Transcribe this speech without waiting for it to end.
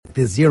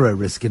There's zero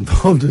risk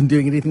involved in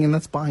doing anything, and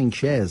that's buying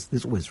shares.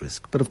 There's always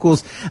risk. But of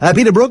course,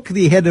 Peter Brook,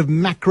 the head of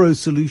macro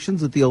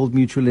solutions at the Old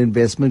Mutual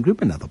Investment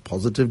Group, another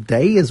positive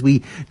day as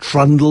we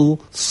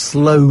trundle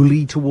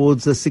slowly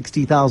towards the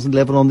 60,000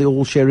 level on the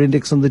all-share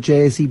index on the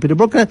JSE. Peter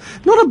Brook,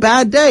 not a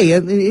bad day,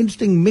 an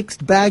interesting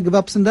mixed bag of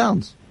ups and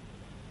downs.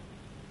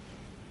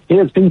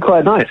 Yeah, it's been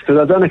quite nice because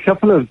I've done a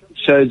couple of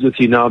shows with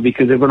you now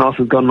because everyone else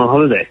has gone on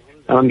holiday,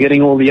 and I'm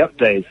getting all the up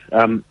days.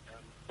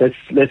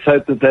 Let's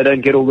hope that they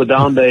don't get all the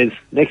down days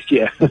next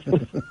year.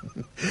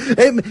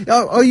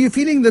 Are you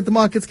feeling that the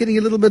market's getting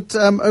a little bit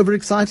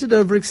overexcited,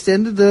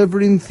 overextended,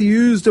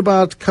 overenthused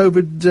about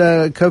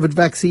COVID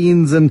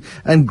vaccines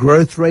and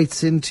growth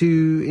rates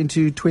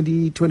into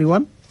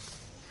 2021?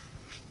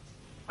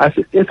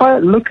 If I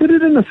look at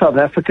it in a South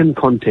African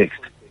context,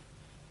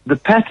 the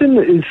pattern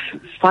is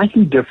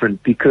slightly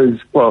different because,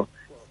 well,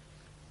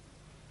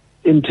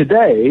 in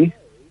today,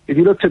 if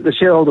you looked at the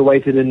shareholder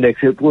weighted index,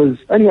 it was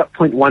only up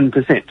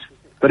 0.1%.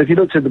 But if you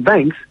looked at the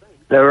banks,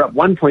 they were up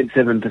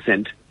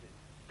 1.7%.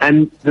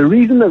 And the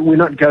reason that we're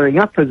not going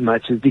up as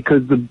much is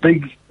because the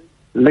big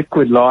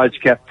liquid large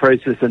cap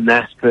Prosus and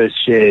Naspers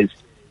shares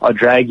are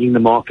dragging the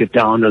market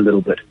down a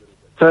little bit.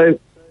 So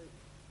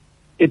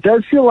it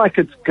does feel like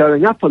it's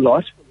going up a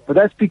lot, but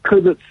that's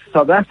because it's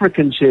South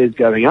African shares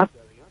going up,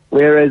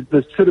 whereas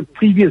the sort of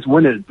previous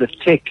winners, the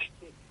tech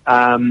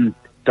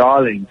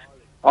darlings,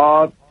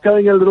 are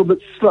going a little bit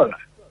slower.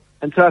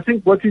 And so I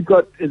think what we've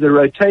got is a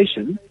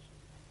rotation,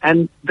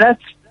 and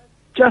that's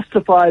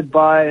justified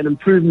by an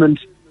improvement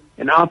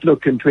in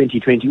outlook in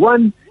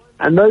 2021,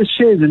 and those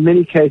shares in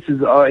many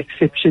cases are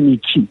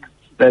exceptionally cheap.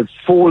 They've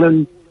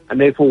fallen, and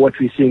therefore what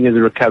we're seeing is a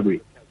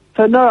recovery.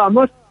 So no, I'm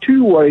not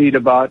too worried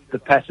about the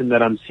pattern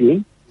that I'm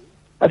seeing.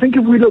 I think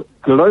if we look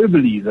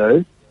globally,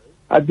 though,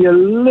 I'd be a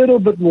little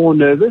bit more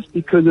nervous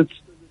because it's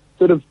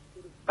sort of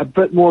a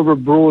bit more of a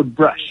broad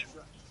brush.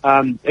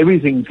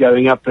 Everything's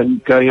going up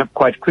and going up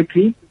quite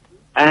quickly,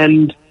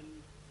 and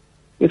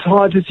it's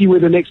hard to see where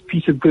the next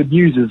piece of good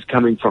news is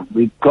coming from.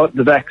 We've got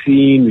the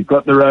vaccine, we've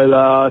got the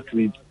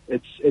rollout,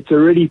 it's a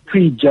really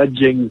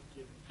prejudging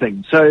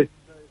thing. So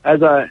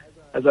as I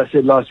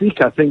said last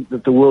week, I think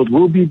that the world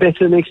will be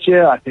better next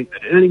year. I think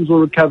that earnings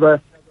will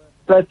recover,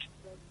 but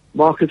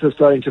markets are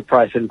starting to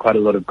price in quite a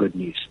lot of good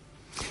news.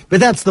 But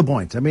that's the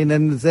point. I mean,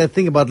 and the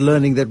thing about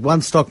learning that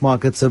once stock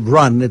markets have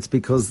run, it's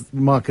because the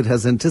market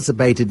has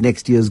anticipated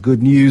next year's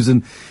good news,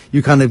 and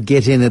you kind of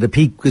get in at a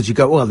peak because you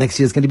go, well, next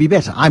year's going to be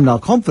better. I'm now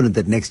confident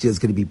that next year's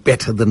going to be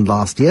better than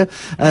last year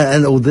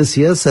or this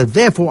year, so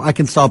therefore I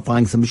can start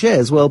buying some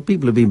shares. Well,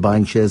 people have been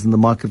buying shares in the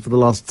market for the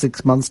last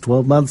 6 months,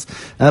 12 months,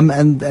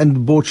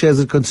 and bought shares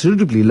at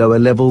considerably lower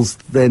levels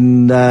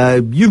than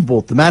you've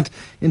bought them at.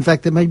 In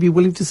fact, they may be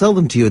willing to sell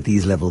them to you at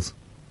these levels.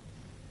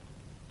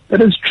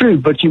 That is true,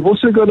 but you've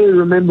also got to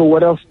remember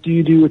what else do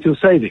you do with your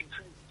savings.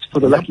 For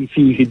the lucky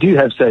few who do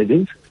have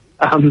savings,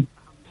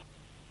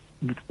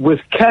 with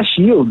cash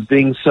yields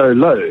being so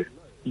low,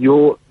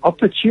 your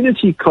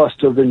opportunity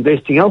cost of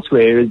investing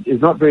elsewhere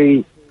is not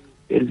very.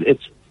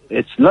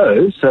 It's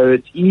low, so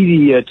it's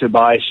easier to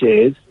buy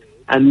shares.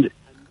 And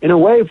in a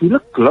way, if we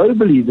look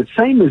globally, the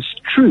same is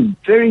true.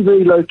 Very,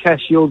 very low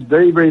cash yields,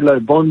 very, very low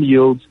bond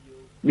yields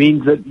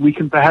means that we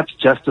can perhaps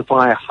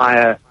justify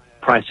higher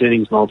price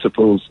earnings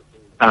multiples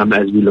as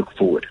we look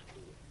forward.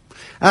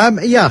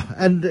 Yeah,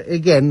 and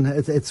again,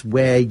 it's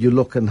where you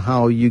look and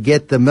how you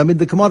get them. I mean,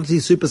 the commodity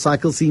super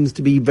cycle seems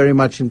to be very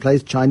much in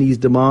place. Chinese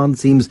demand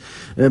seems,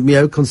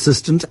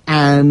 consistent,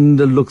 and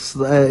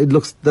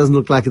doesn't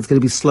look like it's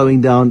going to be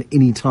slowing down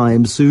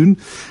anytime soon.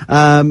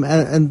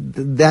 And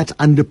that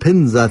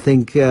underpins, I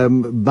think,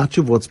 much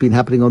of what's been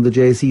happening on the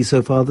JSE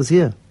so far this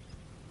year.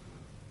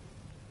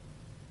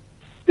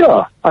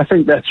 Yeah, I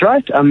think that's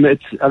right.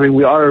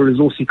 We are a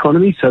resource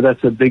economy, so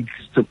that's a big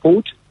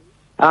support.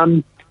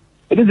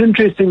 It is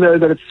interesting, though,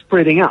 that it's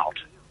spreading out.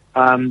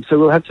 So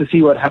we'll have to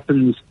see what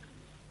happens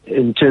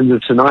in terms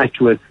of tonight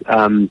with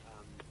the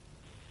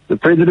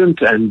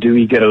president, and do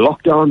we get a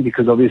lockdown?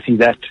 Because obviously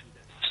that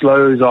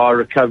slows our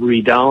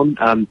recovery down.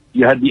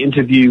 You had the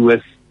interview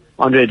with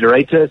Andre de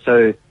Ruyter.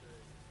 So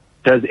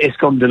does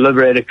Eskom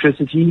deliver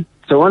electricity?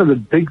 So one of the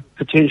big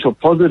potential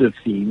positive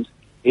themes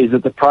is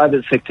that the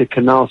private sector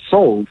can now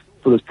solve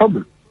for this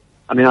problem.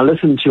 I mean, I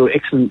listened to your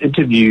excellent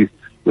interview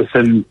with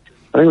him.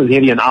 I think it was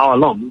nearly an hour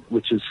long,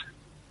 which is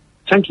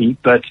chunky,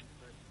 but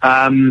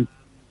the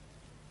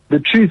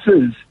truth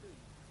is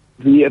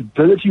the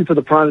ability for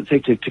the private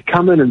sector to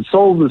come in and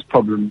solve this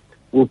problem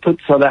will put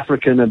South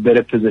Africa in a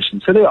better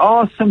position. So there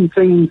are some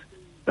things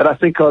that I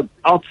think are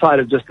outside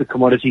of just the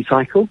commodity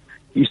cycle.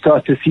 You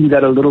start to see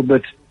that a little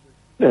bit.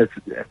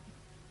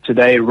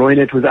 Today,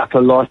 Roynet was up a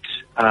lot.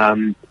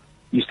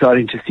 You're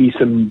starting to see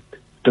some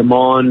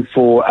demand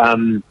for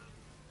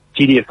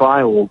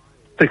GDFI or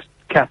fixed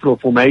capital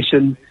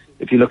formation.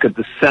 If you look at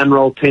the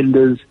Sanral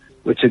tenders,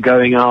 which are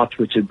going out,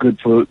 which are good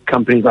for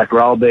companies like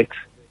Raubex.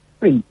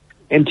 I mean,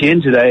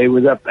 MTN today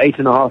was up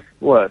 8.5%,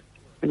 well, I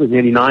think it was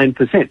nearly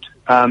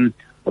 9%.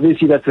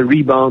 Obviously, that's a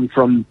rebound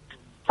from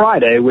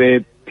Friday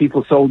where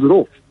people sold it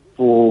off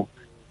for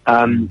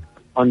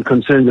on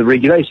concerns of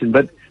regulation.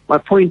 But my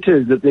point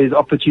is that there's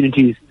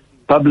opportunities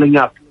bubbling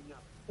up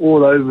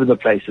all over the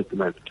place at the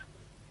moment.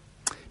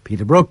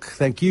 Peter Brook,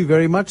 thank you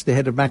very much, the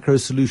head of macro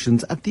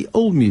solutions at the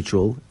Old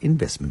Mutual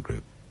Investment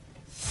Group.